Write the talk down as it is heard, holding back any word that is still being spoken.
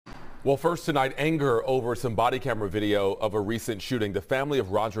Well, first tonight, anger over some body camera video of a recent shooting. The family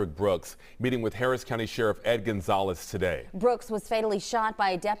of Roderick Brooks meeting with Harris County Sheriff Ed Gonzalez today. Brooks was fatally shot by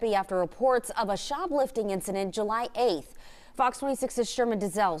a deputy after reports of a shoplifting incident July 8th. Fox 26's Sherman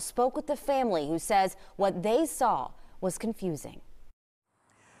Desselle spoke with the family, who says what they saw was confusing.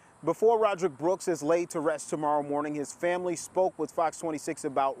 Before Roderick Brooks is laid to rest tomorrow morning, his family spoke with Fox 26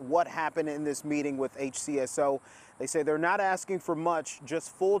 about what happened in this meeting with HCSO. They say they're not asking for much,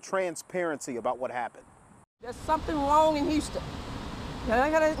 just full transparency about what happened. There's something wrong in Houston. You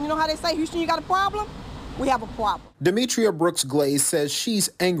know how they say, Houston, you got a problem? We have a problem. Demetria Brooks Glaze says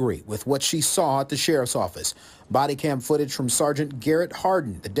she's angry with what she saw at the sheriff's office. Body cam footage from Sergeant Garrett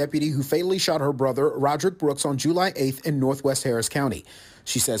Harden, the deputy who fatally shot her brother, Roderick Brooks, on July 8th in Northwest Harris County.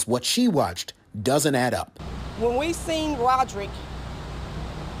 She says what she watched doesn't add up. When we seen Roderick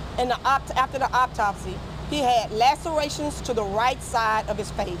after the autopsy, he had lacerations to the right side of his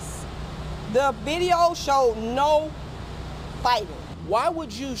face. The video showed no fighting. Why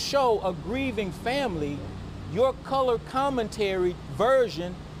would you show a grieving family your color commentary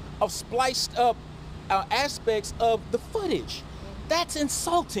version of spliced up aspects of the footage? That's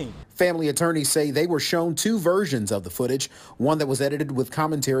insulting. Family attorneys say they were shown two versions of the footage, one that was edited with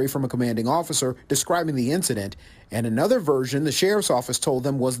commentary from a commanding officer describing the incident, and another version the sheriff's office told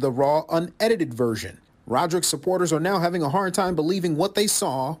them was the raw, unedited version. Roderick's supporters are now having a hard time believing what they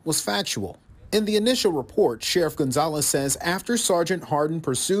saw was factual. In the initial report, Sheriff Gonzalez says after Sergeant Harden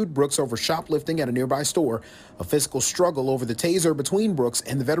pursued Brooks over shoplifting at a nearby store, a physical struggle over the taser between Brooks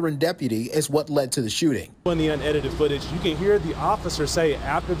and the veteran deputy is what led to the shooting. In the unedited footage, you can hear the officer say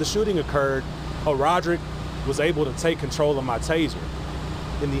after the shooting occurred, Roderick was able to take control of my taser.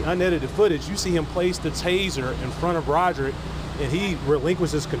 In the unedited footage, you see him place the taser in front of Roderick, and he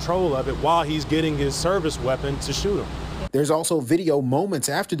relinquishes control of it while he's getting his service weapon to shoot him. There's also video moments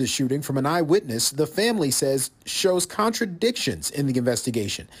after the shooting from an eyewitness the family says shows contradictions in the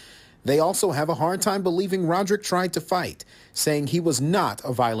investigation. They also have a hard time believing Roderick tried to fight, saying he was not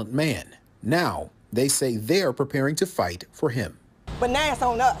a violent man. Now, they say they're preparing to fight for him. But now it's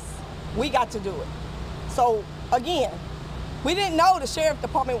on us. We got to do it. So, again, we didn't know the sheriff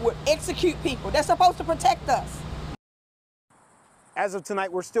department would execute people. They're supposed to protect us. As of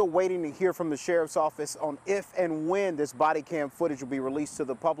tonight, we're still waiting to hear from the sheriff's office on if and when this body cam footage will be released to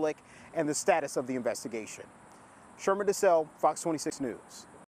the public and the status of the investigation. Sherman Desselle, Fox 26 News.